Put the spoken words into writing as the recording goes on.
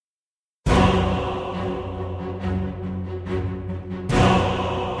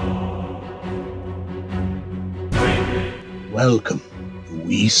Welcome to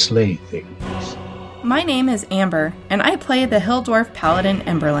We Slay Things. My name is Amber, and I play the Hill Dwarf Paladin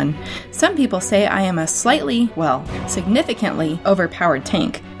Emberlin. Some people say I am a significantly overpowered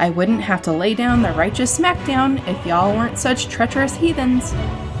tank. I wouldn't have to lay down the righteous smackdown if y'all weren't such treacherous heathens.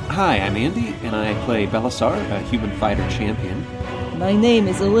 Hi, I'm Andy, and I play Belisar, a human fighter champion. My name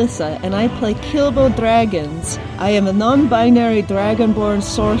is Alyssa, and I play Kilbo Dragons. I am a non-binary dragonborn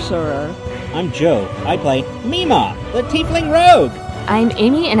sorcerer. I'm Joe. I play Mima, the Tiefling Rogue. I'm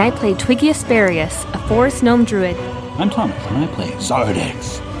Amy, and I play Twiggy Asparius, a forest gnome druid. I'm Thomas, and I play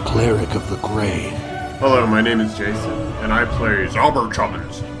Zardex, Cleric of the Grave. Hello, my name is Jason, and I play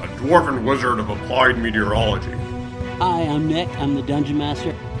Zauberchubbins, a dwarven wizard of applied meteorology. Hi, I'm Nick. I'm the Dungeon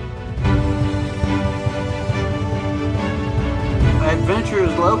Master.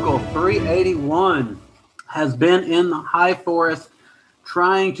 Adventures Local 381 has been in the High Forest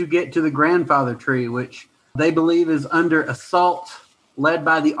trying to get to the Grandfather Tree, which they believe is under assault, led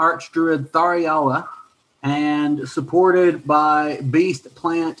by the Archdruid Thariala and supported by beast,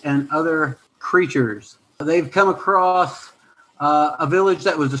 plant, and other creatures. They've come across a village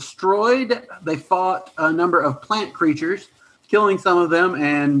that was destroyed. They fought a number of plant creatures, killing some of them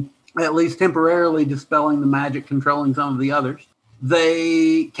and at least temporarily dispelling the magic controlling some of the others.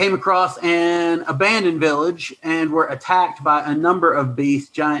 They came across an abandoned village and were attacked by a number of beasts,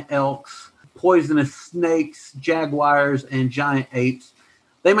 giant elks, poisonous snakes, jaguars, and giant apes.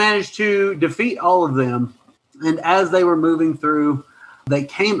 They managed to defeat all of them, and as they were moving through, they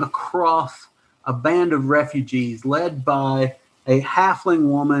came across a band of refugees led by a halfling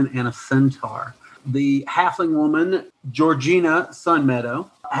woman and a centaur. The halfling woman, Georgina Sunmeadow,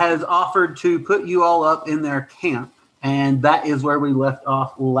 has offered to put you all up in their camp, and that is where we left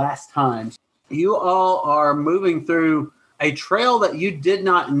off last time. You all are moving through a trail that you did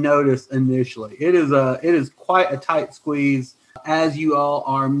not notice initially. It is quite a tight squeeze as you all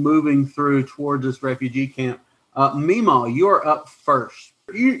are moving through towards this refugee camp. Mima, you're up first.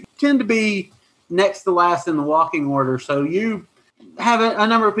 You tend to be next to last in the walking order, so you have a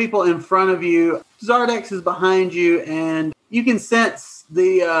number of people in front of you. Zardex is behind you, and you can sense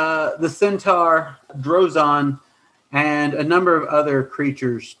the centaur, Drozon, and a number of other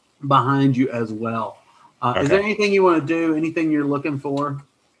creatures behind you as well. Okay. Is there anything you want to do? Anything you're looking for?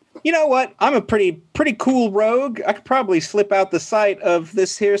 You know what? I'm a pretty cool rogue. I could probably slip out the sight of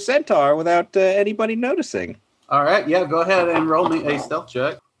this here centaur without anybody noticing. All right. Yeah, go ahead and roll me a stealth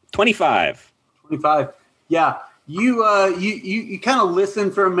check. 25. Yeah. You kind of listen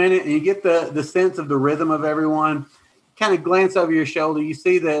for a minute and you get the sense of the rhythm of everyone. Kind of glance over your shoulder. You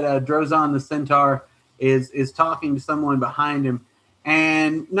see that Drozon the centaur is talking to someone behind him,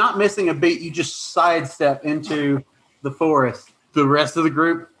 and not missing a beat, you just sidestep into the forest. The rest of the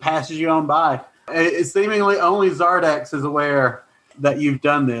group passes you on by. It's seemingly only Zardex is aware that you've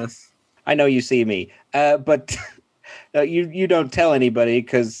done this. I know you see me, but you don't tell anybody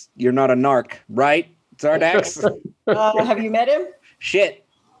because you're not a narc, right, Zardex? Have you met him? Shit.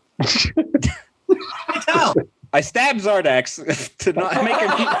 I stab Zardex to not make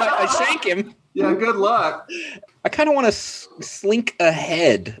him. I shank him. Yeah, good luck. I kind of want to slink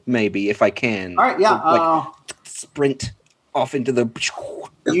ahead, maybe, if I can. All right, yeah. Sprint off into the...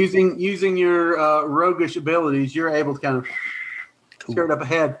 Using your roguish abilities, you're able to kind of skirt up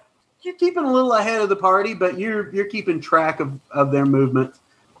ahead. You're keeping a little ahead of the party, but you're keeping track of their movement.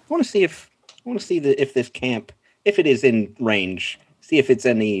 I want to see if this camp, if it is in range, see if it's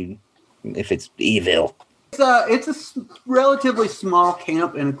evil. It's a relatively small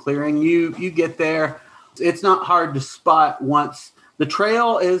camp in a clearing. You get there. It's not hard to spot once. The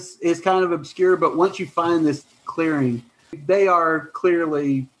trail is kind of obscure, but once you find this clearing, they are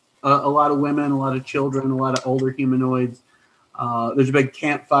clearly a lot of women, a lot of children, a lot of older humanoids. There's a big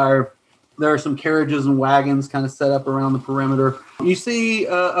campfire. There are some carriages and wagons kind of set up around the perimeter. You see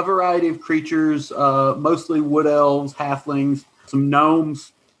a variety of creatures, mostly wood elves, halflings, some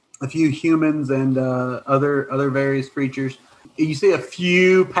gnomes, a few humans, and other various creatures. You see a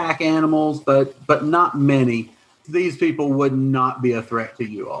few pack animals, but not many. These people would not be a threat to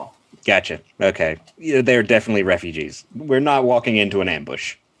you all. Gotcha. Okay. They're definitely refugees. We're not walking into an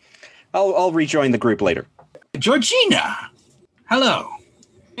ambush. I'll rejoin the group later. Georgina! Hello.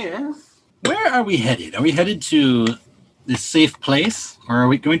 Yes? Where are we headed? Are we headed to this safe place? Or are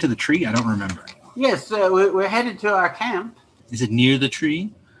we going to the tree? I don't remember. Yes, we're headed to our camp. Is it near the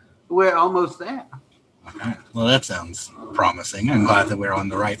tree? We're almost there. Okay. Well, that sounds promising. I'm glad that we're on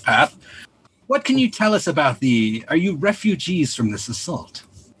the right path. What can you tell us about are you refugees from this assault?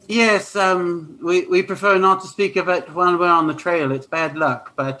 Yes, we prefer not to speak of it when we're on the trail. It's bad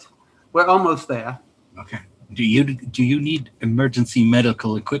luck, but we're almost there. Okay. Do you need emergency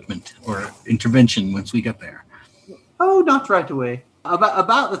medical equipment or intervention once we get there? Oh, not right away.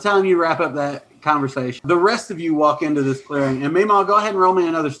 About the time you wrap up that conversation, the rest of you walk into this clearing. And Meemaw, go ahead and roll me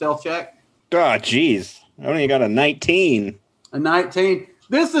another stealth check. Oh, jeez. I only got a 19. A 19.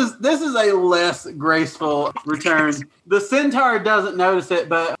 This is a less graceful return. The centaur doesn't notice it,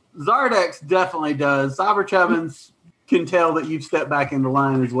 but Zardex definitely does. Cyberchubbins can tell that you've stepped back into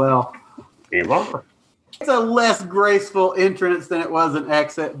line as well. It's a less graceful entrance than it was an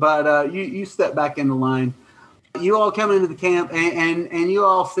exit, but you step back into line. You all come into the camp, and you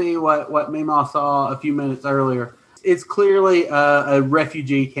all see what Meemaw saw a few minutes earlier. It's clearly a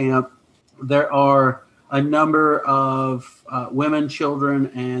refugee camp. There are a number of women,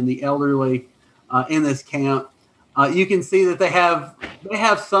 children, and the elderly in this camp. You can see that they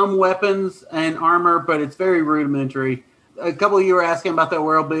have some weapons and armor, but it's very rudimentary. A couple of you were asking about their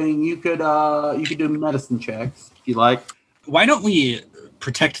well-being. You could do medicine checks if you like. Why don't we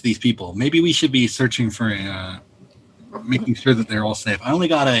protect these people? Maybe we should be searching for making sure that they're all safe. I only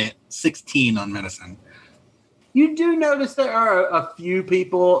got a 16 on medicine. You do notice there are a few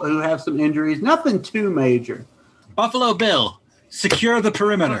people who have some injuries. Nothing too major. Buffalo Bill, secure the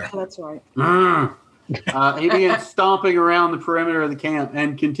perimeter. Oh, that's right. He begins stomping around the perimeter of the camp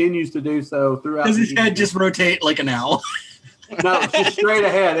and continues to do so throughout. Does his head just rotate like an owl? No, just straight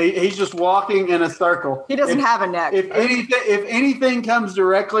ahead. He's just walking in a circle. He doesn't have a neck. If anything comes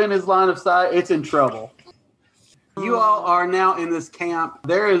directly in his line of sight, it's in trouble. You all are now in this camp.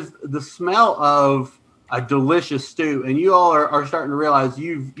 There is the smell of a delicious stew, and you all are starting to realize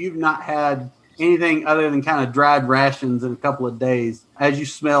you've not had anything other than kind of dried rations in a couple of days as you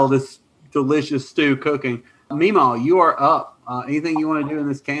smell this delicious stew cooking. Meemaw, you are up. Anything you want to do in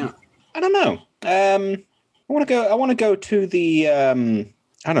this camp? I don't know. I want to go to the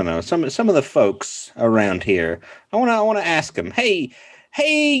I don't know, some of the folks around here. I want to ask them. Hey,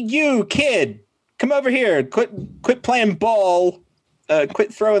 you kid, come over here. Quit playing ball.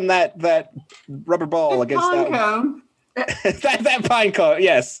 Quit throwing that rubber ball against pine cone. that pine cone.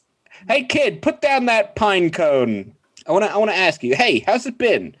 Yes. Hey kid, put down that pine cone. I want to ask you. Hey, how's it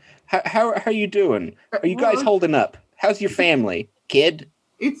been? How are you doing? Are you guys holding up? How's your family, kid?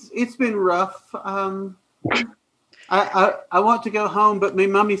 It's been rough. I want to go home, but my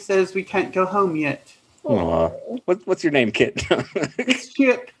mommy says we can't go home yet. What's your name, kid? It's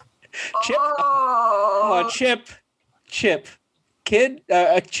Chip. Chip. Oh, Chip. Kid.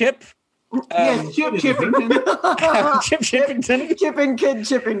 Chip. Yes, Chip Chippington. Chip Chippington. Chip and Kid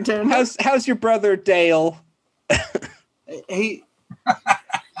Chippington. How's your brother Dale?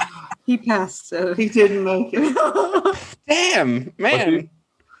 He passed, so he didn't make it. Damn, man.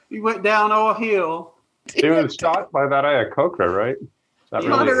 He went down all hill. He was shot by that Iacocra, right?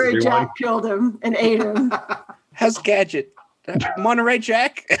 Monterey Jack killed him and ate him. How's Gadget? Monterey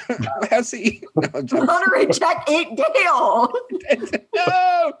Jack? How's he? No, Monterey Jack ate Dale.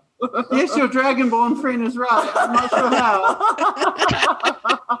 No. Yes, your Dragonborn friend is right. I'm not sure how.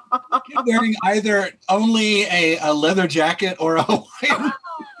 You're wearing either only a leather jacket or a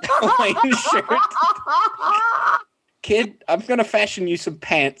Hawaiian shirt. Kid, I'm gonna fashion you some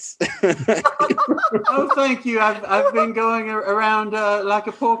pants. Oh, thank you. I've been going around like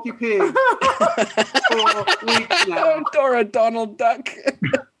a porky pig for weeks now. Dora Donald Duck.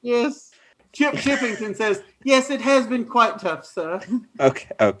 Yes. Chip Chippington says, yes, it has been quite tough, sir. Okay.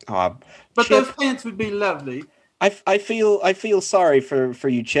 But Chip, those pants would be lovely. I feel sorry for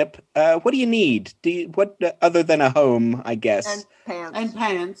you, Chip. What do you need? What other than a home, I guess? And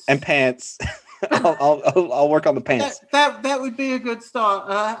pants. And pants. I'll work on the pants. That would be a good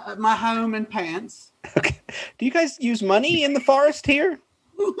start. My home and pants. Okay. Do you guys use money in the forest here?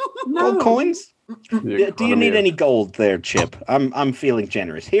 No. Gold coins? Do you need any gold there, Chip? I'm feeling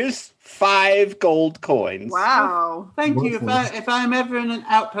generous. Here's 5 gold coins. Wow. Thank you. If I am ever in an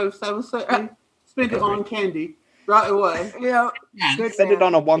outpost, I will certainly spend it on candy right away. Yeah. Spend it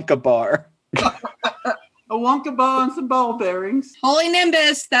on a Wonka bar. A Wonka bar and some ball bearings. Holy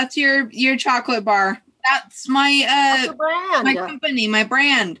Nimbus, that's your chocolate bar. That's my brand. My company, my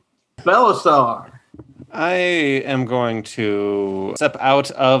brand. Belisar. I am going to step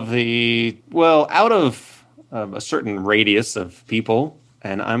out of a certain radius of people,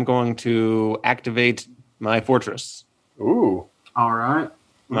 and I'm going to activate my fortress. Ooh. All right.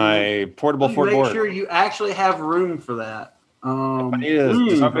 My portable fort. Make sure you actually have room for that. How big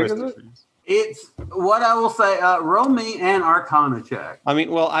is it? It's what I will say. Roll me an Arcana check. I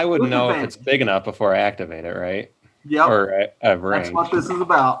mean, well, I would know if it's big enough before I activate it, right? Yep. Or That's what this is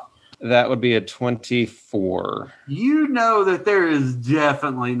about. That would be a 24. You know that there is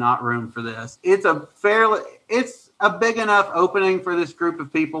definitely not room for this. It's a big enough opening for this group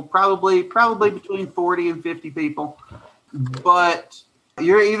of people, probably between 40 and 50 people. But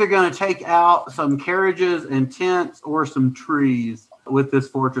you're either going to take out some carriages and tents or some trees with this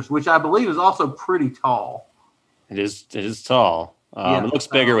fortress, which I believe is also pretty tall. It is tall. It looks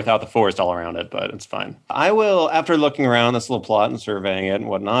bigger without the forest all around it, but it's fine. I will, after looking around this little plot and surveying it and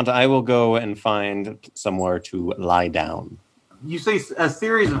whatnot, I will go and find somewhere to lie down. You see a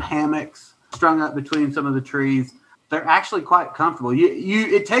series of hammocks strung up between some of the trees. They're actually quite comfortable.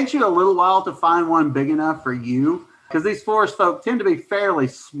 It takes you a little while to find one big enough for you, because these forest folk tend to be fairly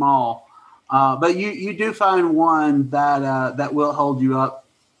small. But you do find one that will hold you up.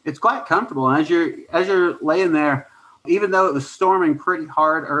 It's quite comfortable. And as you're laying there, even though it was storming pretty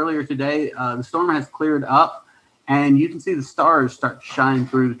hard earlier today, the storm has cleared up, and you can see the stars start to shine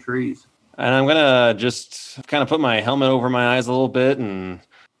through the trees. And I'm going to just kind of put my helmet over my eyes a little bit and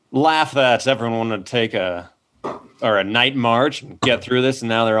laugh that everyone wanted to take a night march and get through this, and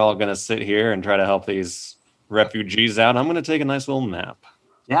now they're all going to sit here and try to help these refugees out. I'm going to take a nice little nap.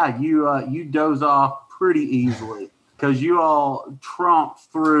 Yeah, you doze off pretty easily because you all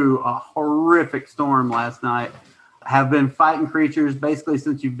tromped through a horrific storm last night. Have been fighting creatures basically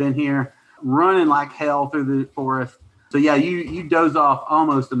since you've been here, running like hell through the forest. So yeah, you doze off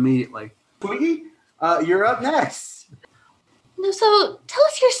almost immediately. Twiggy, you're up next. No, so tell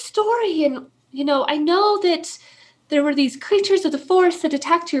us your story. And, I know that there were these creatures of the forest that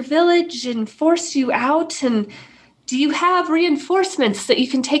attacked your village and forced you out. And do you have reinforcements that you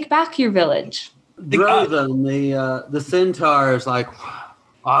can take back your village? Drozen, the centaur is like,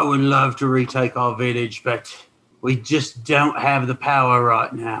 I would love to retake our village, but we just don't have the power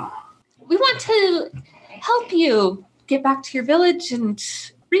right now. We want to help you get back to your village and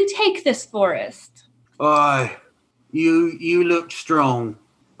retake this forest. You look strong.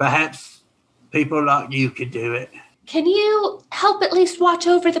 Perhaps people like you could do it. Can you help at least watch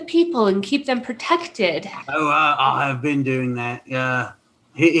over the people and keep them protected? I have been doing that.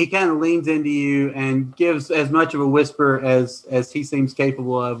 He kind of leans into you and gives as much of a whisper as he seems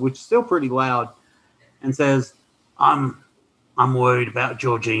capable of, which is still pretty loud, and says, I'm worried about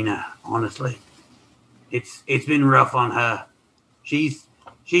Georgina, honestly. It's been rough on her. She's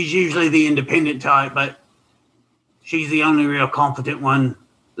usually the independent type, but she's the only real competent one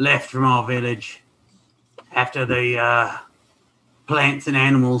left from our village after the plants and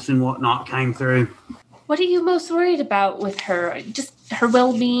animals and whatnot came through. What are you most worried about with her? Just her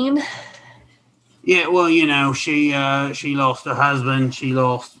well-being? Yeah, well, she lost her husband. She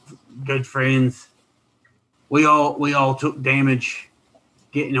lost good friends. We all took damage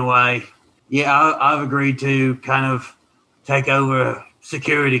getting away. Yeah, I've agreed to kind of take over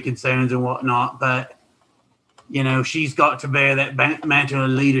security concerns and whatnot, but she's got to bear that mantle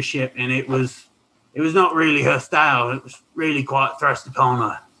of leadership, and it was not really her style. It was really quite thrust upon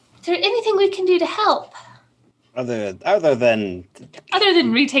her. Is there anything we can do to help? Other than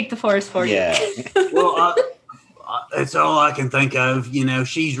retake the forest for you. Yeah. Well, it's all I can think of.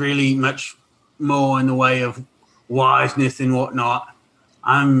 She's really much more in the way of wiseness and whatnot.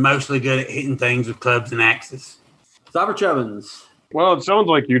 I'm mostly good at hitting things with clubs and axes. Cyber Chubbins. Well, it sounds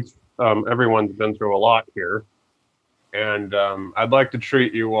like everyone's been through a lot here. And I'd like to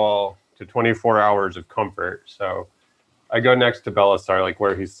treat you all to 24 hours of comfort. So I go next to Belisar, like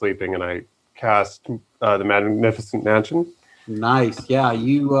where he's sleeping, and I cast the Magnificent Mansion. Nice. Yeah,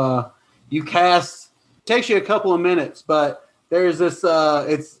 you cast. Takes you a couple of minutes, but there's this. I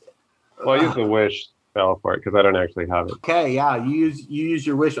use the wish spell for it because I don't actually have it. Okay, yeah, you use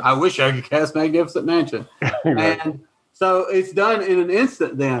your wish. I wish I could cast Magnificent Mansion, and so it's done in an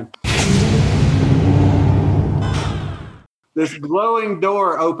instant. Then this glowing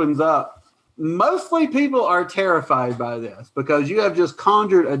door opens up. Mostly people are terrified by this because you have just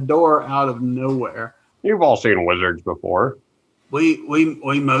conjured a door out of nowhere. You've all seen wizards before. We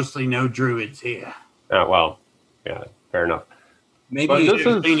mostly know druids here. Oh, well, yeah, fair enough. Maybe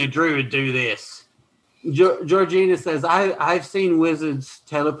you've seen a druid do this. Georgina says, I've seen wizards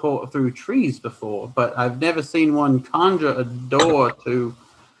teleport through trees before, but I've never seen one conjure a door to...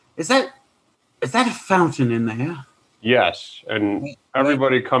 Is that a fountain in there? Yes, and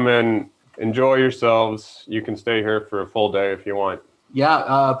everybody come in, enjoy yourselves. You can stay here for a full day if you want.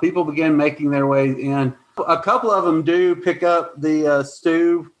 Yeah, people begin making their way in. A couple of them do pick up the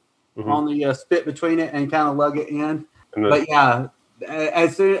stew on the spit between it and kind of lug it in. But yeah,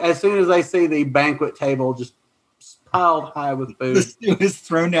 as soon as they see the banquet table just piled high with food, the stew is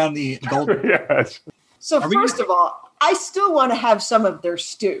thrown down the gold. Yes. So first of all, I still want to have some of their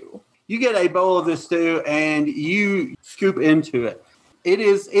stew. You get a bowl of this stew and you scoop into it. It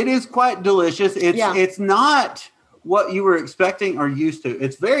is quite delicious. It's not what you were expecting or used to.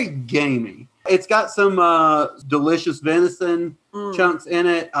 It's very gamey. It's got some delicious venison chunks in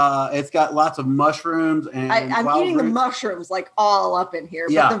it. It's got lots of mushrooms and I'm eating the mushrooms like all up in here.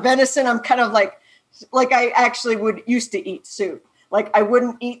 But Yeah. the venison, I'm kind of like I actually would used to eat soup. Like I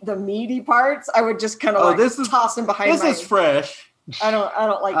wouldn't eat the meaty parts. I would just kind of toss them behind This is fresh. I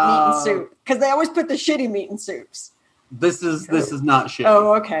don't like meat in soup because they always put the shitty meat in soups. This is not shit.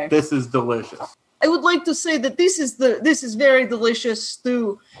 Oh, okay. This is delicious. I would like to say that this is very delicious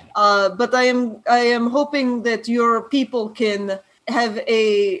stew, but I am hoping that your people can have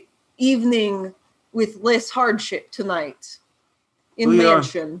a evening with less hardship tonight in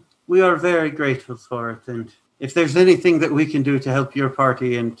mansion. We are very grateful for it, and if there's anything that we can do to help your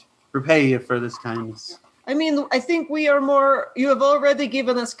party and repay you for this kindness. I mean, I think we are more. You have already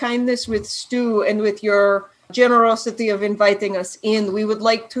given us kindness with stew and with your generosity of inviting us in. We would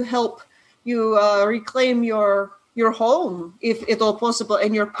like to help you reclaim your home, if at all possible,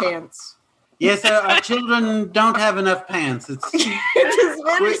 and your pants. Yes, our children don't have enough pants. It is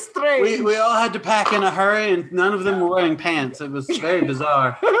very strange. We all had to pack in a hurry, and none of them were wearing pants. It was very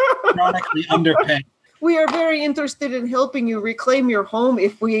bizarre. Chronically underpaid. We are very interested in helping you reclaim your home,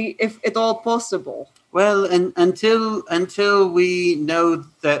 if at all possible. Well, and until we know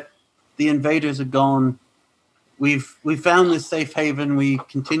that the invaders are gone, we've found this safe haven. We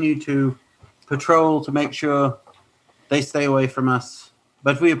continue to patrol to make sure they stay away from us.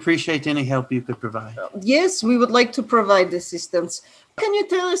 But we appreciate any help you could provide. Yes, we would like to provide assistance. Can you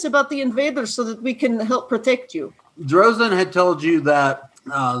tell us about the invaders so that we can help protect you? Drozen had told you that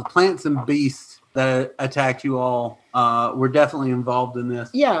plants and beasts that attacked you all were definitely involved in this.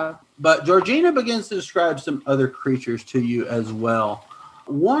 Yeah. But Georgina begins to describe some other creatures to you as well.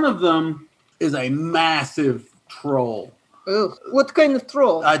 One of them is a massive troll. Oh, what kind of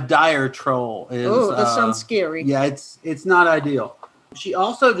troll? A dire troll. Oh, that sounds scary. Yeah, it's not ideal. She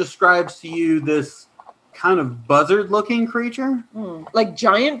also describes to you this kind of buzzard-looking creature. Like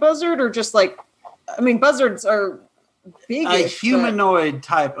giant buzzard, or just like, I mean, buzzards are big. A humanoid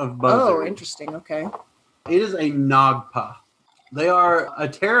type of buzzard. Oh, interesting. Okay. It is a Nagpa. They are a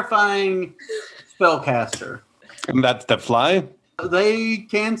terrifying spellcaster. And that's the fly? They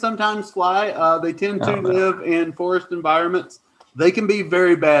can sometimes fly. They tend to live in forest environments. They can be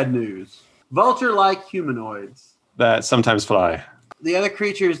very bad news. Vulture-like humanoids. That sometimes fly. The other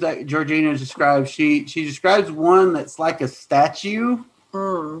creatures that Georgina describes, she describes one that's like a statue,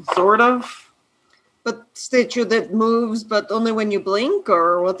 sort of. But statue that moves, but only when you blink,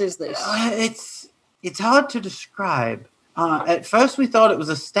 or what is this? It's hard to describe. At first, we thought it was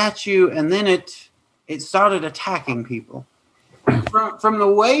a statue, and then it started attacking people. From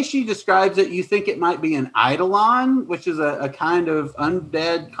the way she describes it, you think it might be an eidolon, which is a kind of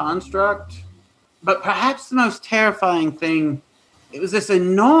undead construct. But perhaps the most terrifying thing, it was this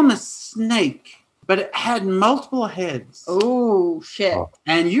enormous snake, but it had multiple heads. Oh, shit.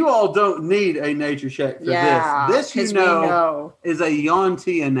 And you all don't need a nature check for this. This, you know, is a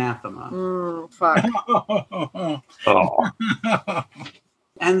Yuan-Ti anathema. Fuck.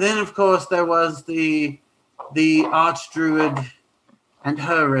 And then, of course, there was the archdruid and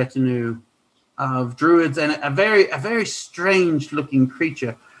her retinue of druids, and a very strange-looking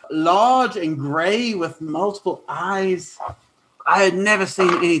creature. Large and gray with multiple eyes. I had never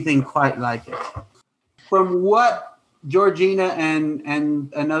seen anything quite like it. From what Georgina and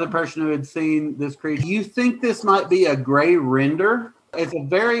another person who had seen this creature, you think this might be a gray render. It's a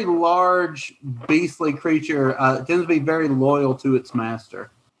very large, beastly creature. It tends to be very loyal to its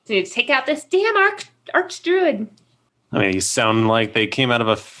master. Dude, take out this damn archdruid. I mean, you sound like they came out of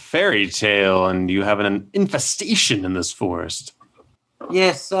a fairy tale and you have an infestation in this forest.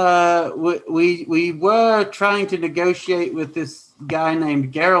 Yes, we were trying to negotiate with this guy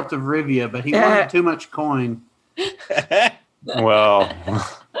named Geralt of Rivia, but he wanted too much coin. Well,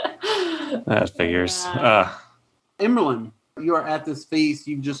 that figures. Imberlin, you are at this feast.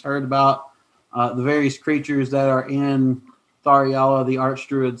 You've just heard about the various creatures that are in Thariala, the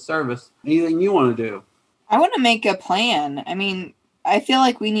Archdruid's service. Anything you want to do? I want to make a plan. I mean, I feel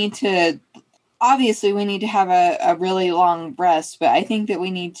like we need to... Obviously, we need to have a really long rest, but I think that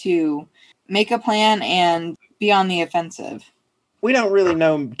we need to make a plan and be on the offensive. We don't really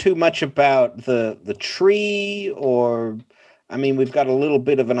know too much about the tree, or... I mean, we've got a little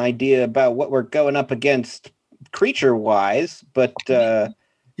bit of an idea about what we're going up against creature-wise, but... Do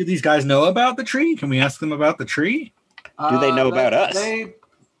these guys know about the tree? Can we ask them about the tree? Do they know about us?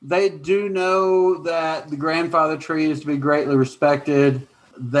 They do know that the grandfather tree is to be greatly respected.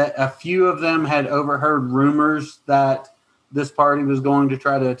 that a few of them had overheard rumors that this party was going to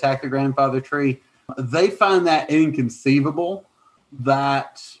try to attack the grandfather tree. They find that inconceivable,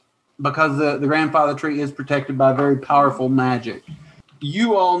 that because the grandfather tree is protected by very powerful magic.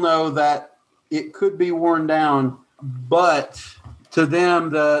 You all know that it could be worn down, but to them,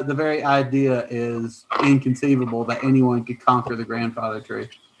 the very idea is inconceivable that anyone could conquer the grandfather tree.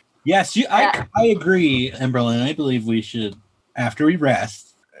 Yes, I agree, Emberlyn. I believe we should, after we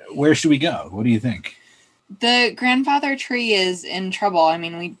rest, where should we go? What do you think? The grandfather tree is in trouble. I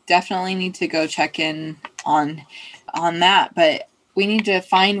mean, we definitely need to go check in on that, but we need to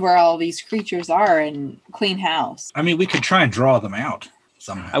find where all these creatures are and clean house. I mean, we could try and draw them out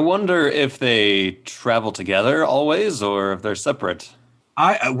somehow. I wonder if they travel together always or if they're separate.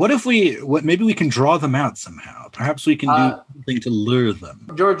 Maybe we can draw them out somehow. Perhaps we can do something to lure them.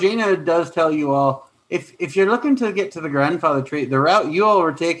 Georgina does tell you all, if you're looking to get to the grandfather tree, the route you all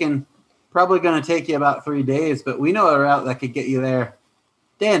were taking probably going to take you about 3 days, but we know a route that could get you there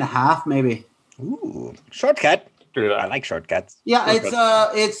day and a half, maybe. Ooh, shortcut. Do that. I like shortcuts. Yeah,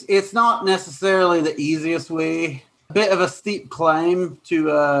 it's not necessarily the easiest way. A bit of a steep climb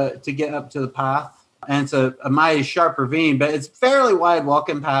to get up to the path, and it's a mighty sharp ravine, but it's fairly wide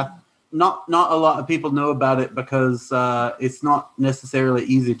walking path. Not a lot of people know about it because it's not necessarily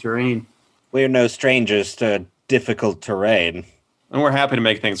easy terrain. We're no strangers to difficult terrain. And we're happy to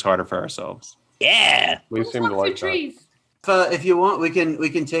make things harder for ourselves. Yeah. We seem to like trees. that. If you want, we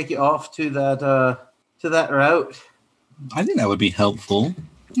can take you off to that route. I think that would be helpful.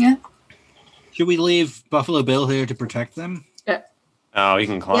 Yeah. Should we leave Buffalo Bill here to protect them? Oh, you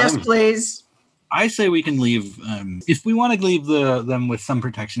can climb. Yes, please. I say we can leave. If we want to leave them with some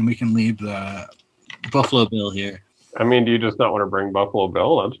protection, we can leave the Buffalo Bill here. I mean, do you just not want to bring Buffalo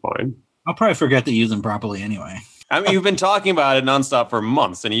Bill? That's fine. I'll probably forget to use them properly anyway. I mean, you've been talking about it nonstop for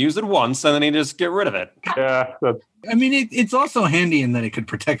months, and you use it once, and then you just get rid of it. Yeah. I mean, it's also handy in that it could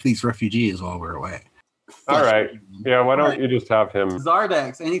protect these refugees while we're away. All right. Yeah, why don't you just have him?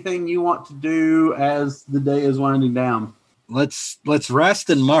 Zardex, anything you want to do as the day is winding down? Let's rest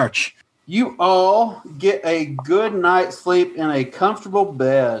and march. You all get a good night's sleep in a comfortable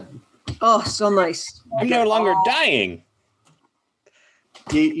bed. Oh, so nice. I'm no longer dying.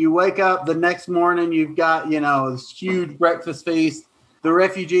 You wake up the next morning, you've got, this huge breakfast feast. The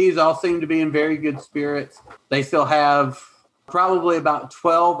refugees all seem to be in very good spirits. They still have probably about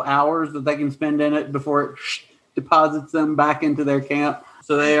 12 hours that they can spend in it before it deposits them back into their camp.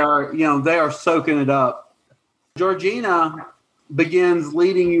 So they are soaking it up. Georgina begins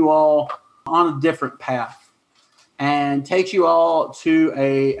leading you all on a different path and takes you all to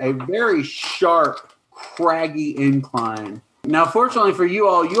a very sharp, craggy incline. Now, fortunately for you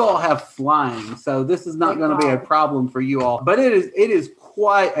all have flying, so this is not going to be a problem for you all. But it is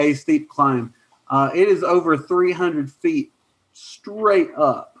quite a steep climb. It is over 300 feet straight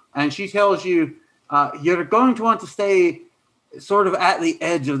up. And she tells you, you're going to want to stay sort of at the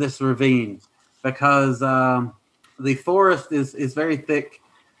edge of this ravine because the forest is very thick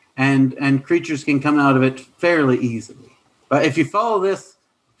and creatures can come out of it fairly easily. But if you follow this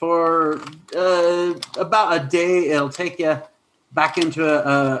for about a day, it'll take you back into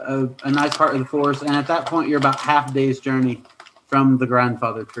a nice part of the forest. And at that point, you're about half a day's journey from the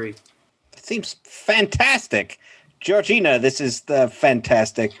grandfather tree. It seems fantastic. Georgina, this is the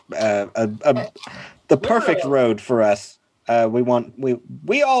fantastic, the perfect road for us.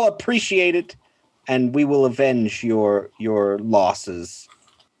 We all appreciate it, and we will avenge your losses.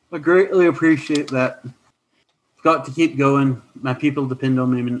 I greatly appreciate that. Got to keep going. My people depend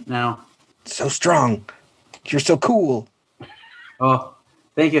on me now. So strong. You're so cool. Oh,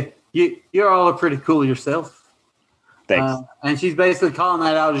 thank you. You're all pretty cool yourself. Thanks. And she's basically calling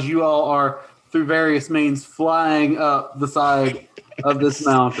that out as you all are, through various means, flying up the side of this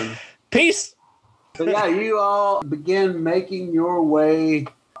mountain. Peace. So yeah, you all begin making your way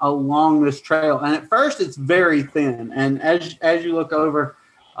along this trail. And at first it's very thin. And as you look over,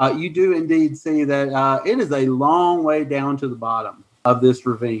 you do indeed see that it is a long way down to the bottom of this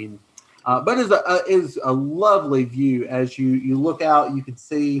ravine. But it is a lovely view. As you look out, you can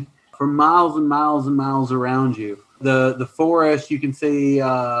see for miles and miles and miles around you. The forest, you can see,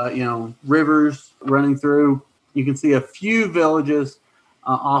 rivers running through. You can see a few villages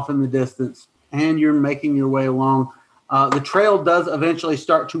off in the distance, and you're making your way along. The trail does eventually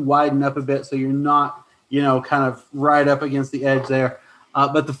start to widen up a bit, so you're not, kind of right up against the edge there.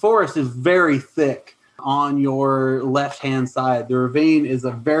 But the forest is very thick on your left-hand side. The ravine is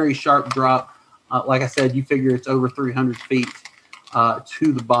a very sharp drop. Like I said, you figure it's over 300 feet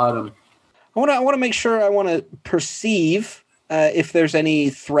to the bottom. I want to make sure I want to perceive if there's any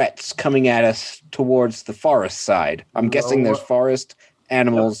threats coming at us towards the forest side. I'm guessing there's forest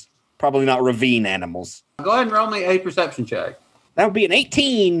animals, probably not ravine animals. Go ahead and roll me a perception check. That would be an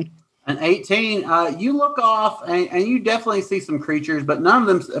 18. An 18. You look off, and you definitely see some creatures, but none of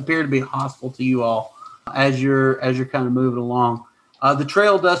them appear to be hostile to you all as you're kind of moving along. The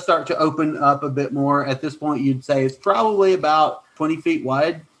trail does start to open up a bit more. At this point, you'd say it's probably about 20 feet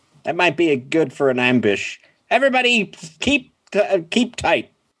wide. That might be good for an ambush. Everybody, keep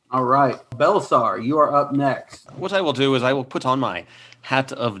tight. All right. Belisar, you are up next. What I will do is I will put on my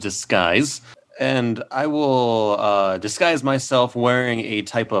hat of disguise, and I will disguise myself wearing a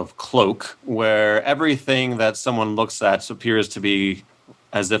type of cloak where everything that someone looks at appears to be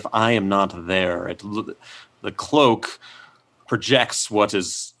as if I am not there. The cloak projects what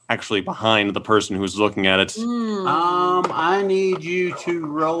is actually behind the person who's looking at it. I need you to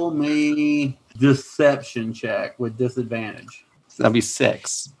roll me deception check with disadvantage. That'd be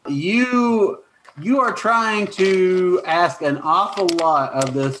 6. You are trying to ask an awful lot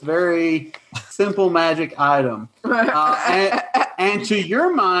of this very simple magic item. And to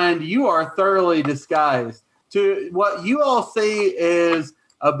your mind, you are thoroughly disguised. To what you all see is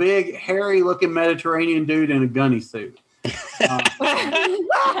a big, hairy-looking Mediterranean dude in a gunny suit.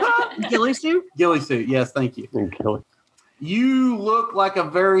 Ghillie suit? Ghillie suit, yes, thank you. You look like a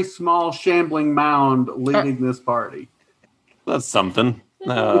very small, shambling mound leading this party. That's something.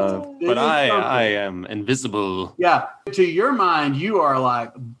 But I am invisible. Yeah, to your mind, you are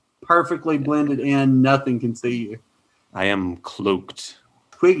like perfectly blended in. Nothing can see you. I am cloaked.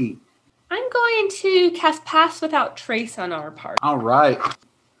 Twiggy. I'm going to cast Pass Without Trace on our part. All right.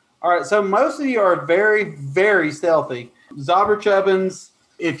 So most of you are very, very stealthy. Zobberchubbins,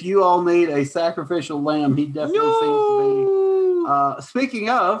 if you all need a sacrificial lamb, he definitely seems to be. Speaking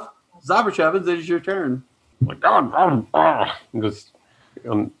of, Zobberchubbins, it is your turn. My God,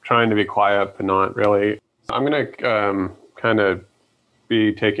 I'm trying to be quiet, but not really. I'm going to kind of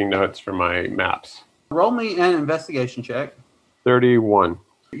be taking notes for my maps. Roll me an investigation check. 31.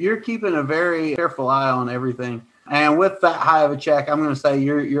 You're keeping a very careful eye on everything. And with that high of a check, I'm going to say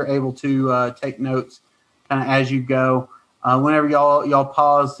you're able to take notes kind of as you go. Whenever y'all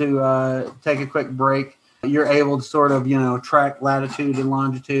pause to take a quick break, you're able to sort of, track latitude and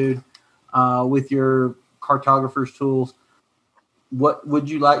longitude with your cartographer's tools. What would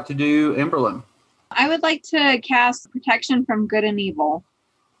you like to do, Emberlyn? I would like to cast Protection from Good and Evil.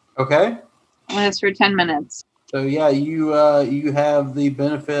 Okay. And that's for 10 minutes. So yeah, you have the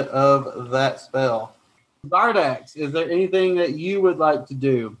benefit of that spell. Zardax, is there anything that you would like to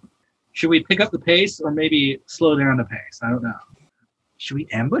do? Should we pick up the pace or maybe slow down the pace? I don't know. Should we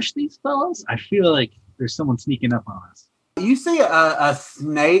ambush these fellows? I feel like there's someone sneaking up on us. You see a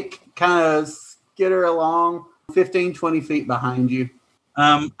snake kind of skitter along 15, 20 feet behind you.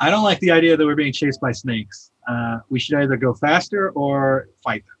 I don't like the idea that we're being chased by snakes. We should either go faster or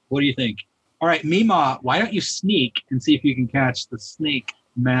fight them. What do you think? All right, Mima, why don't you sneak and see if you can catch the Snake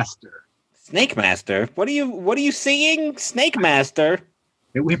Master? Snake Master? What are you seeing? Snake Master?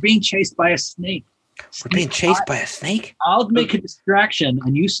 We're being chased by a snake. We're being chased by a snake? I'll make a distraction,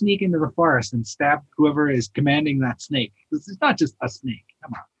 and you sneak into the forest and stab whoever is commanding that snake. This is not just a snake.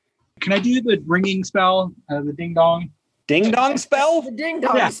 Come on. Can I do the ringing spell, the ding-dong? Ding-dong spell? The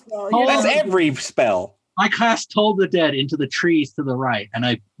ding-dong spell. That's every spell. I cast Toll the Dead into the trees to the right, and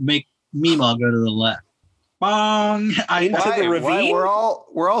I make Mima go to the left. Bong! Into the ravine? We're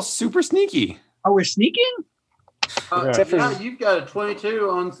all super sneaky. Oh, we're sneaking? You've got a 22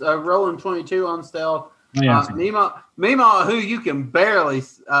 on rolling 22 on stealth. Oh, yeah. Mima, who you can barely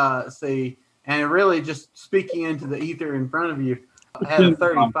see, and really just speaking into the ether in front of you, had a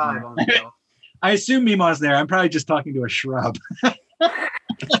 35 on stealth. I assume Mima's there. I'm probably just talking to a shrub. I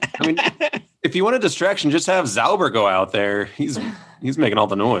mean, if you want a distraction, just have Zauber go out there. He's making all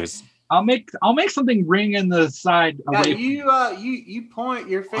the noise. I'll make something ring in the side. You point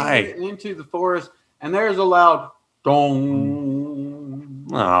your finger into the forest, and there's a loud dong.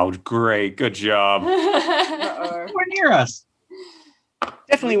 Oh, great! Good job. We're near us.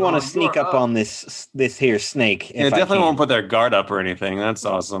 Definitely want to sneak up on this here snake. Yeah, definitely won't put their guard up or anything. That's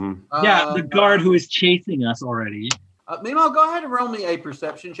awesome. Yeah, the guard who is chasing us already. Mima, go ahead and roll me a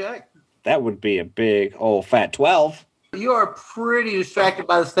perception check. That would be a big old fat 12. You are pretty distracted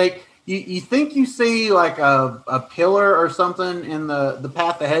by the snake. You think you see like a pillar or something in the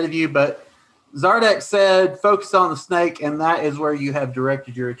path ahead of you, but Zardax said focus on the snake, and that is where you have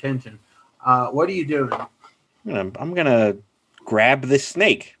directed your attention. What are you doing? I'm going to grab this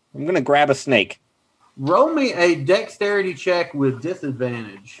snake. I'm going to grab a snake. Roll me a dexterity check with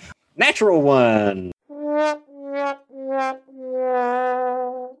disadvantage. Natural one.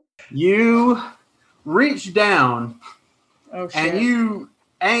 You reach down Oh, shit. and you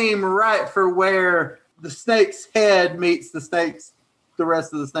aim right for where the snake's head meets the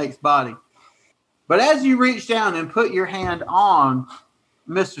rest of the snake's body. But as you reach down and put your hand on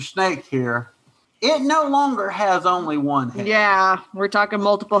Mr. Snake here, it no longer has only one head. Yeah, we're talking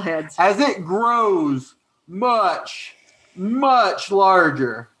multiple heads. As it grows much, much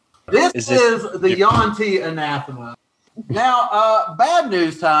larger. This is the Yuan-Ti Anathema. Now, bad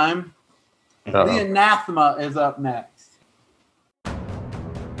news time. Uh-oh. The Anathema is up next.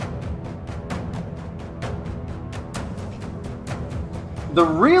 The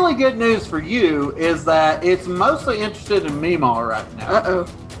really good news for you is that it's mostly interested in Meemaw right now. Uh-oh.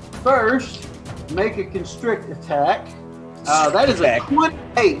 First, make a constrict attack. That is a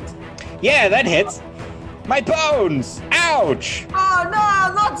 28. Yeah, that hits. My bones! Ouch! Oh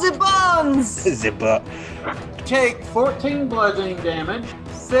no, not the bones! Zipper. Take 14 bludgeoning damage,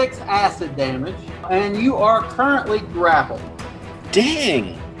 6 acid damage, and you are currently grappled.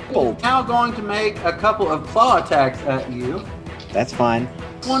 Dang! He's now going to make a couple of claw attacks at you. That's fine.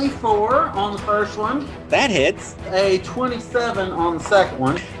 24 on the first one. That hits. A 27 on the second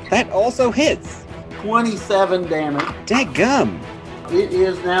one. That also hits. 27 damage. Dadgum. It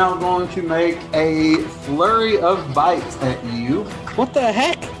is now going to make a flurry of bites at you. What the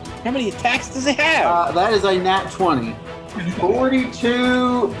heck? How many attacks does it have? That is a nat 20.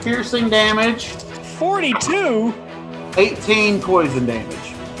 42 piercing damage. 42? 18 poison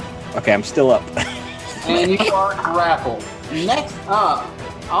damage. Okay, I'm still up. And you are grappled. Next up,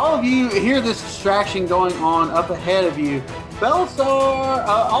 all of you hear this distraction going on up ahead of you.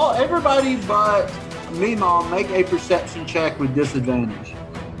 Belisar, everybody but Meemaw, make a perception check with disadvantage.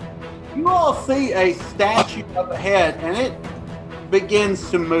 You all see a statue up ahead, and it begins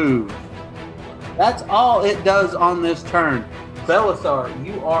to move. That's all it does on this turn. Belisar,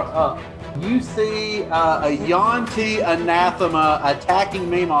 you are up. You see a Yuan-Ti Anathema attacking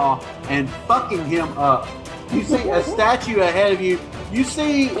Meemaw and fucking him up. You see a statue ahead of you. You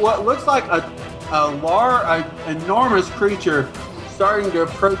see what looks like an enormous creature starting to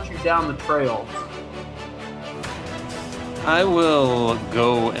approach you down the trail. I will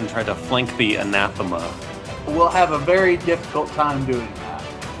go and try to flank the Anathema. We'll have a very difficult time doing that.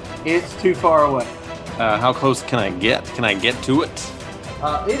 It's too far away. How close can I get? Can I get to it?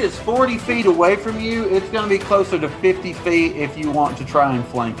 It is 40 feet away from you. It's going to be closer to 50 feet if you want to try and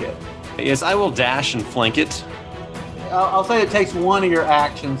flank it. Yes, I will dash and flank it. I'll say it takes one of your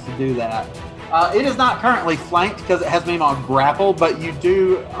actions to do that. It is not currently flanked because it has Meemaw grappled, but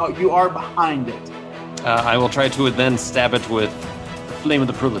you are behind it. I will try to then stab it with Flame of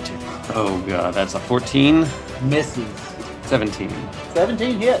the Proletariat. Oh god, that's a 14. Misses. 17.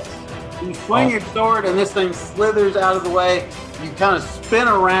 17 hits. You swing your sword and this thing slithers out of the way. You kind of spin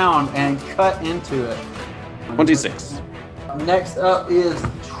around and cut into it. 26. Next up is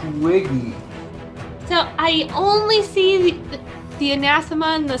Twiggy. So I only see the Anathema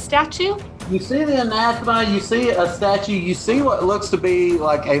and the statue? You see the Anathema, you see a statue, you see what looks to be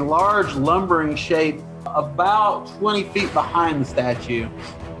like a large lumbering shape about 20 feet behind the statue.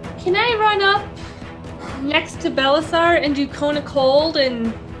 Can I run up next to Belisar and do Cone of Cold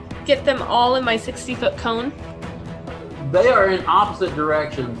and get them all in my 60-foot cone? They are in opposite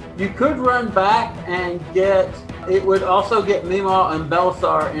directions. You could run back and it would also get Meemaw and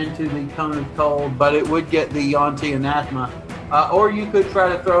Belisar into the Cone of Cold, but it would get the Yuan-Ti Anathema. Or you could try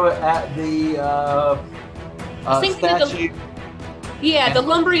to throw it at the statue. The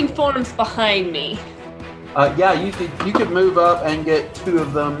lumbering forms behind me. You could move up and get two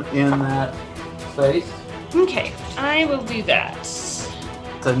of them in that space. Okay, I will do that.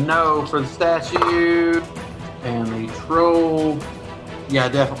 It's a no for the statue. And the troll, yeah,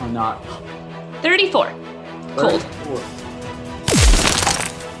 definitely not. 34. Cold. 34.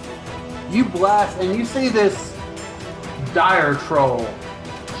 You blast and you see this dire troll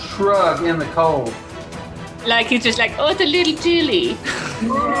shrug in the cold. Like he's just like, oh, it's a little chilly.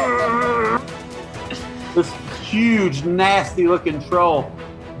 This huge, nasty looking troll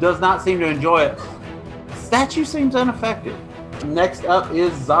does not seem to enjoy it. The statue seems unaffected. Next up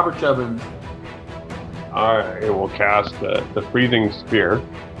is Zaberchubbins. I will cast the Freezing Spear,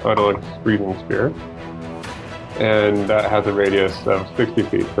 Odalix Freezing Spear, and that has a radius of 60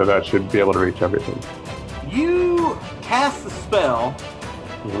 feet, so that should be able to reach everything. You cast the spell,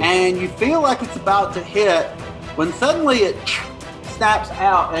 and you feel like it's about to hit, when suddenly it snaps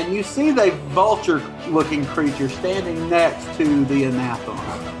out, and you see the vulture-looking creature standing next to the Anathema.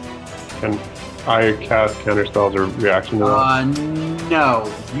 And I cast counterspells or reaction to that? No,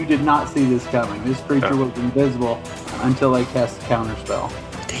 you did not see this coming. This creature was invisible. until they cast a counter spell.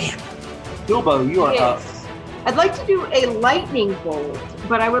 Damn. Bilbo, you are up. Yes. I'd like to do a lightning bolt,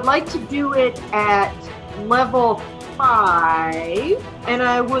 but I would like to do it at level 5, and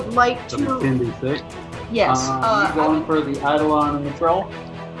I would like to. 10d6. Yes. You going for the Eidolon and the Troll?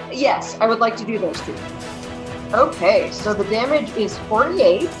 Yes, I would like to do those two. Okay, so the damage is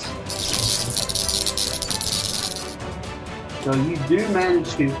 48. So you do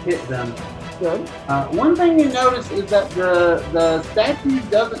manage to hit them. Good. One thing you notice is that the statue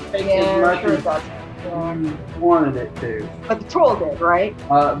doesn't take as much as you wanted it to. But the troll did, right?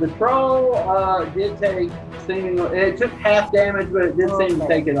 The troll did take seemingly. It took half damage, but it did seem to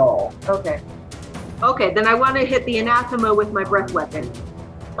take it all. Okay. Okay, then I want to hit the anathema with my breath weapon.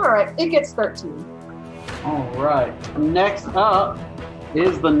 All right, it gets 13. All right. Next up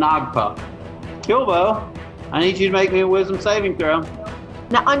is the Nagpa. Kilbo, I need you to make me a wisdom saving throw.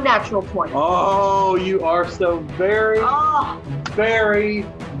 Now, unnatural 20. Oh, you are so very, very,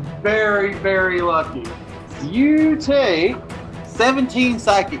 very, very lucky. You take 17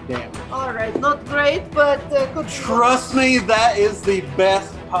 psychic damage. All right, not great, but good. Trust me, that is the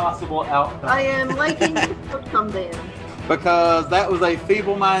best possible outcome. I am liking the outcome then. Because that was a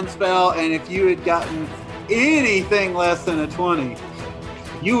feeble mind spell, and if you had gotten anything less than a 20,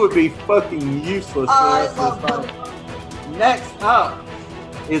 you would be fucking useless for the rest of this fight. Next up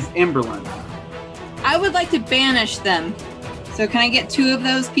is Emberlyn. I would like to banish them. So can I get 2 of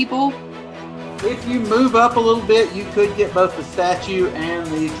those people? If you move up a little bit, you could get both the statue and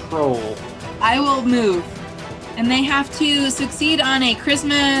the troll. I will move. And they have to succeed on a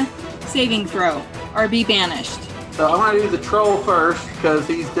charisma saving throw or be banished. So I want to do the troll first because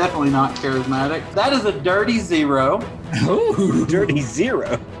he's definitely not charismatic. That is a dirty 0. Ooh, dirty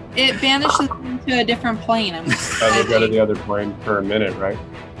 0. It banishes them to a different plane. They go to the other plane for a minute, right?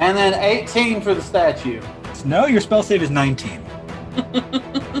 And then 18 for the statue. No, your spell save is 19.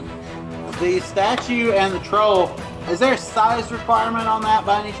 The statue and the troll, is there a size requirement on that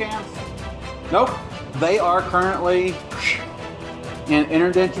by any chance? Nope. They are currently in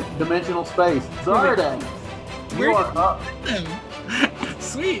interdimensional space. Zardan, you are up.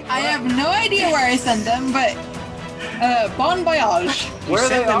 Sweet. I have no idea where I sent them, but bon voyage. Where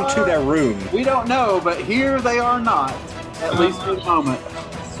sent them to their room. We don't know, but here they are not, at least for the moment.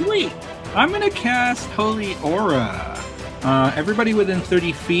 Sweet. I'm going to cast Holy Aura. Everybody within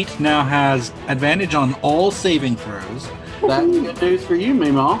 30 feet now has advantage on all saving throws. That's good news for you,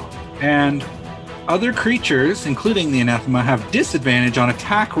 Mimo. And other creatures, including the anathema, have disadvantage on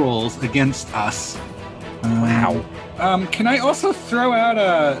attack rolls against us. Wow. Can I also throw out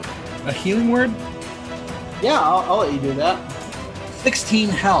a healing word? Yeah, I'll let you do that. 16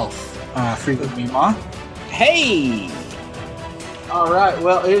 health for the Mima. Hey! All right,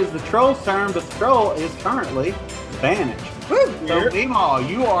 well, it is the troll's turn, but the troll is currently banished. So, Mima,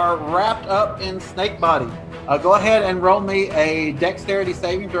 you are wrapped up in snake body. Go ahead and roll me a dexterity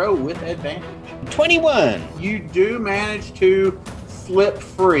saving throw with advantage. 21. You do manage to slip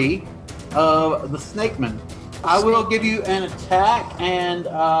free of the snakeman. I will give you an attack, and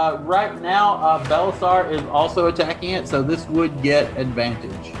right now, Belisar is also attacking it, so this would get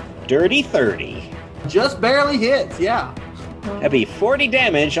advantage. Dirty 30. Just barely hits, yeah. That'd be 40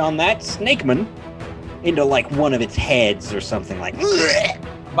 damage on that snakeman into like one of its heads or something like that.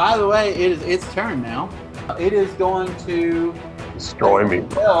 By the way, it is its turn now. It is going to destroy me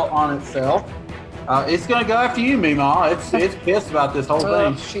on itself. It's going to go after you, Mima. It's pissed about this whole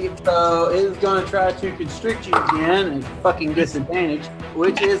thing. So it is going to try to constrict you again at fucking disadvantage,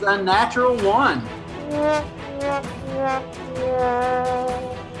 which is a natural 1.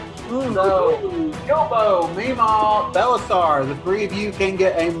 So, Kilbo, Mima, Belisar, the 3 of you can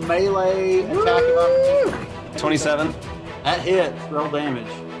get a melee attack of opportunity. 27. That hits. Roll damage.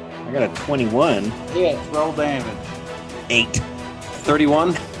 I got a 21. Hits. Roll damage. 8.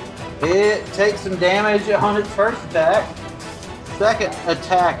 31. It takes some damage on its first attack. Second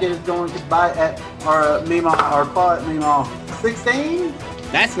attack, it is going to bite at our Mima, or claw at Mima. 16?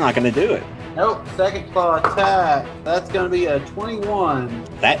 That's not going to do it. Nope. Second claw attack. That's going to be a 21.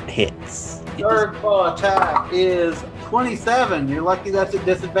 That hits. Third claw attack is 27. You're lucky that's at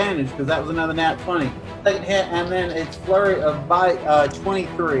disadvantage because that was another nat 20. Second hit, and then its flurry of bite,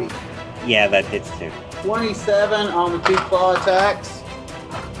 23. Yeah, that hits too. 27 on the 2 claw attacks.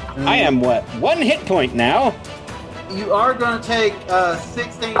 I am what? 1 hit point now. You are going to take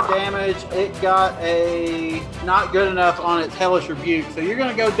 16 damage. It got a not good enough on its Hellish Rebuke. So you're going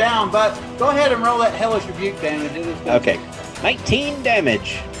to go down, but go ahead and roll that Hellish Rebuke damage. It is okay. 19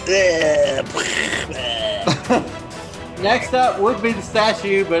 damage. Next up would be the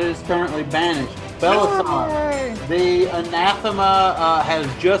statue, but it is currently banished. Belisar, the anathema has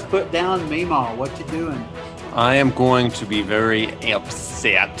just put down Meemaw. What you doing? I am going to be very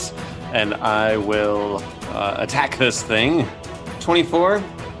upset, and I will attack this thing. 24.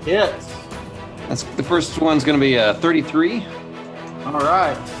 Hits. That's the first one's going to be a 33. All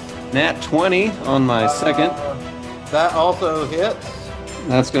right. Nat 20 on my second. That also hits.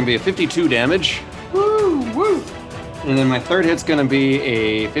 That's going to be a 52 damage. Woo, woo. And then my third hit's going to be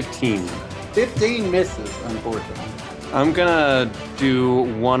a 15. 15 misses, unfortunately. I'm going to do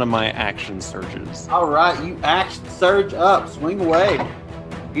one of my action surges. All right, you action surge up. Swing away.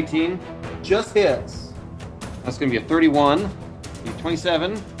 18. Just hits. That's going to be a 31.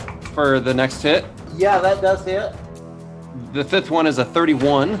 27 for the next hit. Yeah, that does hit. The fifth one is a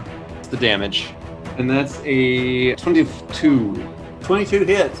 31. That's the damage. And that's a 22. 22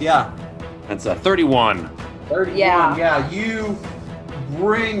 hits, yeah. That's a 31. 31, yeah. You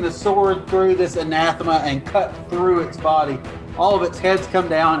bring the sword through this anathema and cut through its body. All of its heads come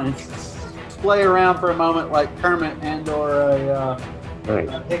down and splay around for a moment like Kermit and or a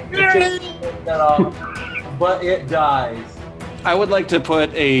but it dies. I would like to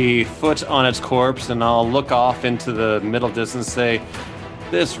put a foot on its corpse, and I'll look off into the middle distance and say,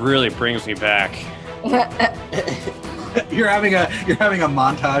 "This really brings me back." You're having a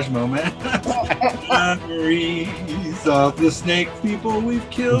montage moment. Memories of the snake people we've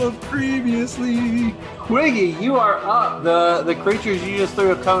killed previously. Twiggy, you are up. The creatures you just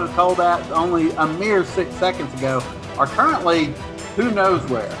threw a cone of cold at only a mere 6 seconds ago are currently who knows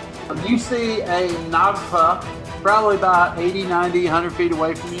where. You see a Nagpa probably about 80, 90, 100 feet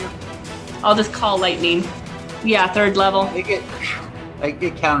away from you. I'll just call lightning. Yeah, 3rd level. It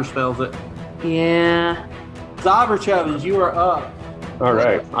counterspells it. Yeah. Zobrachevans, you are up. All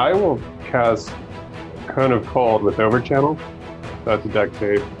right. I will cast Cone of Cold with Overchannel. That's a deck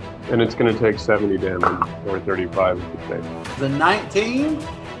save. And it's going to take 70 damage, or 35 if it's safe. The 19?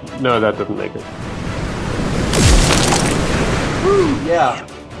 No, that doesn't make it. Woo, yeah.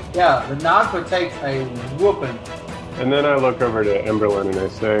 Yeah, the Nagpa takes a whooping. And then I look over to Emberlyn and I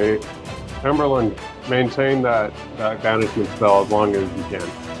say, Emberlyn, maintain that banishment spell as long as you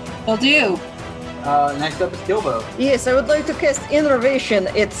can. Will do. Next up is Kilbo. Yes, I would like to cast Innervation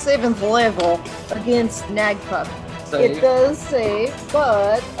at 7th level against Nagpup. Save. It does save,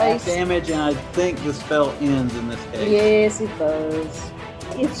 but damage, and I think the spell ends in this case. Yes, it does.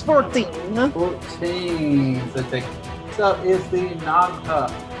 It's 14. 14. So next up is the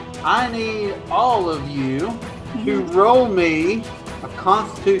Nagpa. I need all of you to roll me a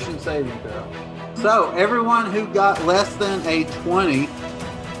Constitution saving throw. So everyone who got less than a 20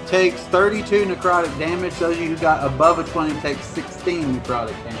 takes 32 necrotic damage. Those of you who got above a 20 take 16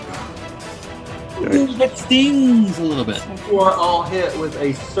 necrotic damage. Ooh, that stings a little bit. You are all hit with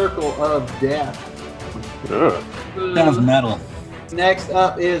a circle of death. Sounds metal. Next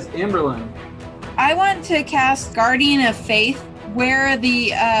up is Emberlyn. I want to cast Guardian of Faith where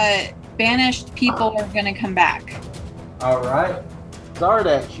the banished people are going to come back. All right.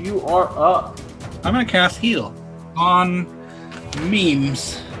 Zardax, you are up. I'm going to cast Heal on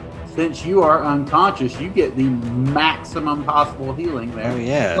Memes. Since you are unconscious, you get the maximum possible healing there. Oh,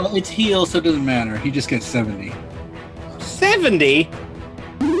 yeah. Well, it's Heal, so it doesn't matter. He just gets 70. 70?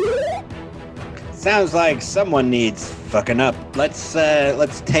 Sounds like someone needs fucking up. Let's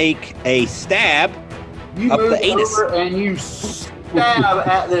take a stab you up move the anus. over and you stab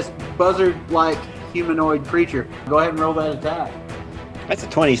at this buzzard-like humanoid creature. Go ahead and roll that attack. That's a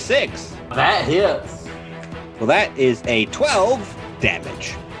 26. That hits. Well, that is a 12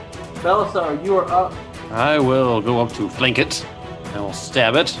 damage. Belisar, you are up. I will go up to flank it. I will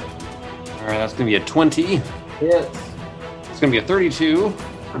stab it. All right, that's going to be a 20. Hits. It's going to be a 32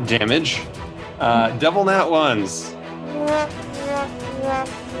 damage. Double nat ones.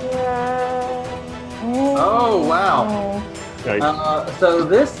 Oh, wow. So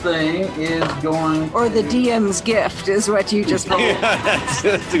this thing is going... Or the DM's gift is what you just rolled. Yeah,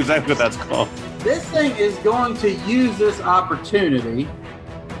 that's exactly what that's called. This thing is going to use this opportunity.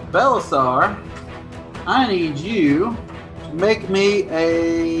 Belisar, I need you to make me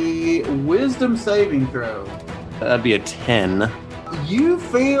a wisdom saving throw. That'd be a 10. You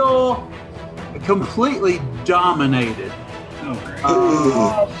feel completely dominated.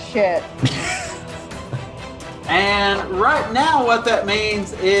 Oh, shit. And right now what that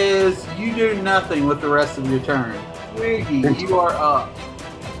means is you do nothing with the rest of your turn. Twiggy, you are up.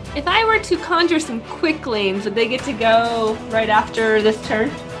 If I were to conjure some quicklings, would they get to go right after this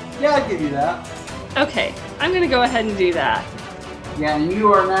turn? Yeah, I'll give you that. Okay, I'm going to go ahead and do that. Yeah, and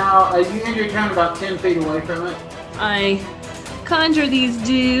you are now, you end your turn about 10 feet away from it. I conjure these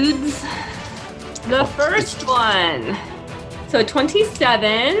dudes. The first one. So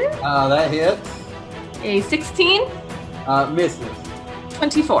 27. That hits. A 16. Misses.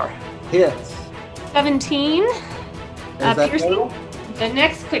 24. Hits. 17. Is that piercing. total? The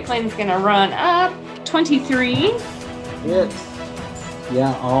next quick lane's gonna run up. 23. Hits.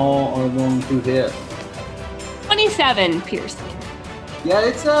 Yeah, all are going to hit. 27 piercing. Yeah,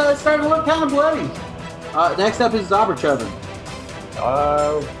 it's starting to look kind of bloody. Next up is Zoberchubbin.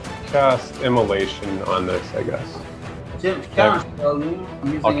 I'll cast Immolation on this, I guess. Counterspell you.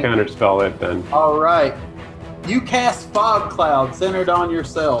 I'll counterspell it then. All right. You cast Fog Cloud centered on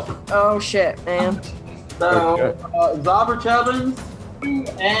yourself. Oh shit, man. So, Okay. Zoberchubbin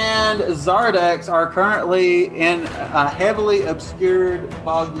and Zardex are currently in a heavily obscured,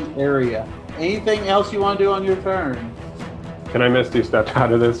 foggy area. Anything else you want to do on your turn? Can I Misty Step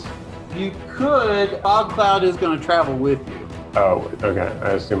out of this? You could. Fog Cloud is going to travel with you. Oh, okay.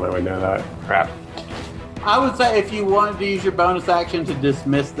 I assume I would know that. Crap. I would say if you wanted to use your bonus action to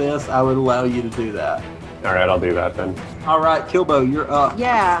dismiss this, I would allow you to do that. All right, I'll do that then. All right, Kilbo, you're up.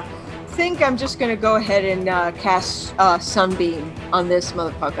 Yeah. I think I'm just gonna go ahead and cast Sunbeam on this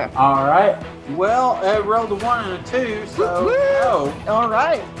motherfucker. All right. Well, I rolled a 1 and a 2, so no. All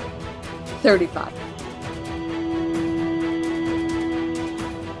right. 35.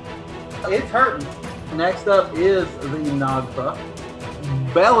 It's hurting. Next up is the Nagpa.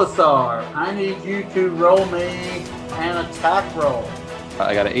 Belisar, I need you to roll me an attack roll.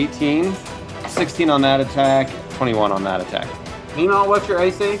 I got an 18, 16 on that attack, 21 on that attack. Meemaw, what's your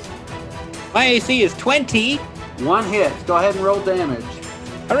AC? My AC is 20. One hit. Go ahead and roll damage.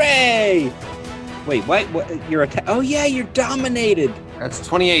 Hooray! Wait, what? Your attack? Oh yeah, you're dominated. That's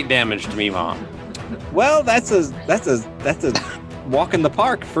 28 damage to me, Mom. Well, that's a walk in the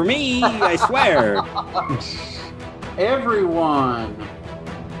park for me. I swear. Everyone,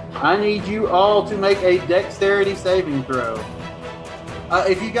 I need you all to make a dexterity saving throw.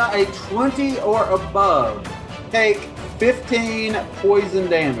 If you got a 20 or above, take 15 poison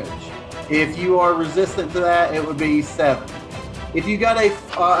damage. If you are resistant to that, it would be 7. If you got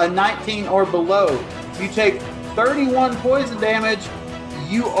a 19 or below, you take 31 poison damage.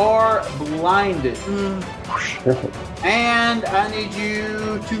 You are blinded. And I need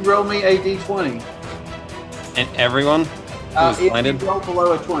you to roll me a d20. And everyone who's if blinded? you roll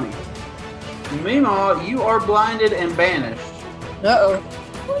below a 20. Meemaw, you are blinded and banished. Uh-oh.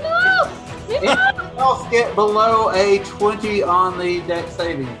 Oh no! Anyone else get below a 20 on the dex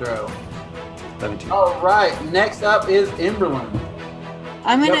saving throw? 17. All right, next up is Emberlyn.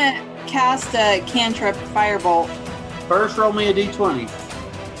 I'm gonna cast a cantrip firebolt. First, roll me a d20.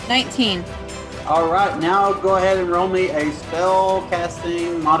 19. All right, now go ahead and roll me a spell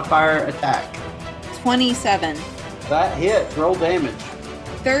casting modifier attack. 27. That hits. Roll damage.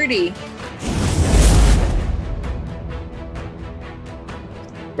 30.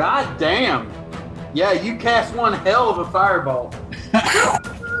 God damn. Yeah, you cast one hell of a fireball.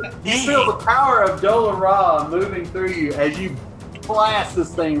 You feel the power of Dola Ra moving through you as you blast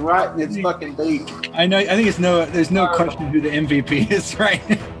this thing right in its fucking beak. I know. I think there's no question who the MVP is, right?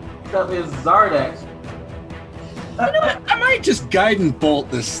 That is Zardex. I might just guidance bolt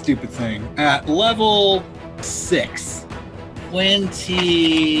this stupid thing at level 6.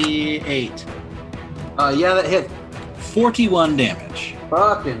 28. Yeah, that hit. 41 damage.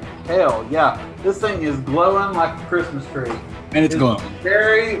 Fucking hell, yeah. This thing is glowing like a Christmas tree. And it's glowing.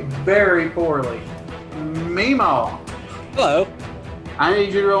 Very, very poorly. Meemaw. Hello. I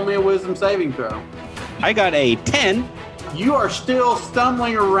need you to roll me a wisdom saving throw. I got a 10. You are still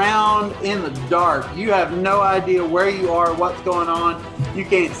stumbling around in the dark. You have no idea where you are, what's going on. You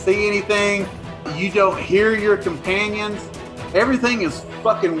can't see anything. You don't hear your companions. Everything is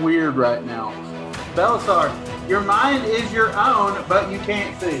fucking weird right now. Belisar, your mind is your own, but you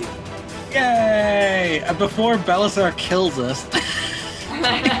can't see. Yay! Before Belisar kills us.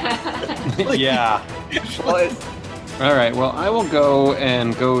 Yeah. All right. Well, I will go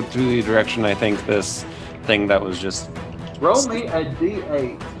to the direction I think this thing that was just. Roll me a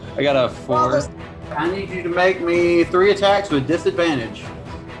d8. I got a 4. I need you to make me 3 attacks with disadvantage.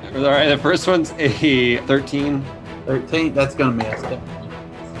 All right. The first one's a 13. 13. That's gonna miss.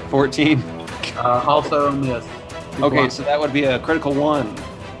 14. Also a miss. Okay, so that would be a critical 1.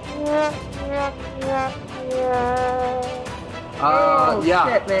 Yeah.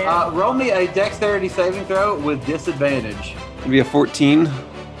 Shit, man. Roll me a dexterity saving throw with disadvantage. It'd be a 14.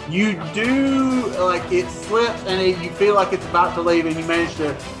 You do, like, it slips and you feel like it's about to leave and you manage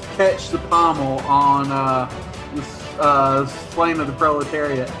to catch the pommel on the flame of the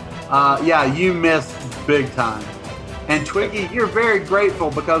proletariat. Yeah, you miss big time. And Twiggy, you're very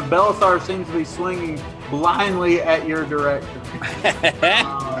grateful because Belisar seems to be swinging blindly at your direction.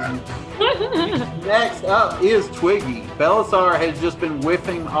 Next up is Twiggy. Belisar has just been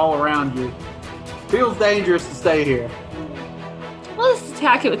whiffing all around you. Feels dangerous to stay here. I'll just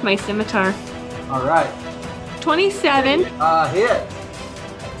attack it with my scimitar. All right. 27. Hit.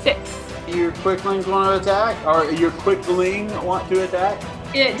 6. Your quicklings want to attack? Or your quickling want to attack?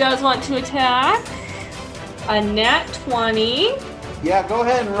 It does want to attack. A nat 20. Yeah, go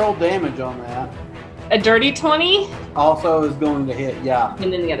ahead and roll damage on that. A dirty 20. Also is going to hit, yeah.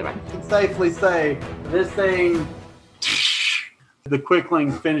 And then the other one. I can safely say this thing, the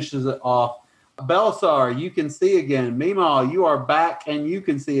quickling finishes it off. Belisar, you can see again. Mima, you are back and you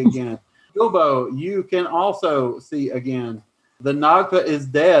can see again. Bilbo, you can also see again. The Nagpa is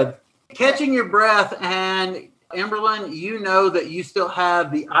dead. Catching your breath, and Emberlyn, you know that you still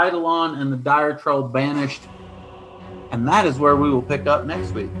have the Eidolon and the Dire Troll banished. And that is where we will pick up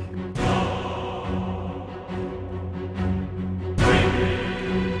next week.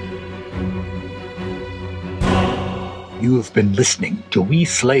 You have been listening to We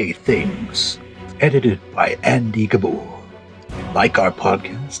Slay Things, edited by Andy Gabor. Like our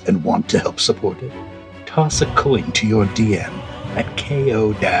podcast and want to help support it? Toss a coin to your DM at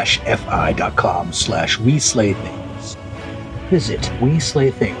ko-fi.com/WeSlayThings. Visit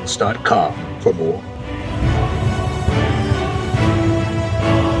WeSlayThings.com for more.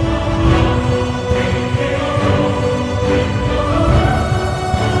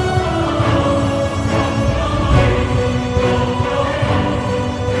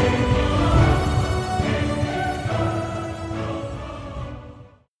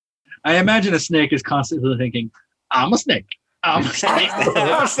 I imagine a snake is constantly thinking, I'm a snake. I'm a snake.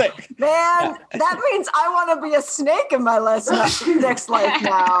 I'm a snake. Man, that means I want to be a snake in my next life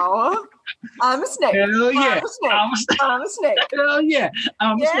now. I'm a snake. Hell yeah. I'm a snake. I'm a snake. I'm a snake. Hell yeah.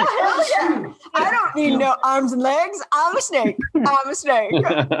 I'm a snake. Hell yeah. I don't need no arms and legs. I'm a snake. I'm a snake.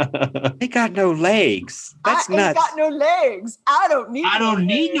 They got no legs. That's I nuts. ain't got no legs. I don't need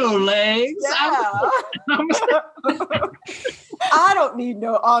no legs. Yeah. I don't need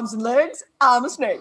no arms and legs. I'm a snake.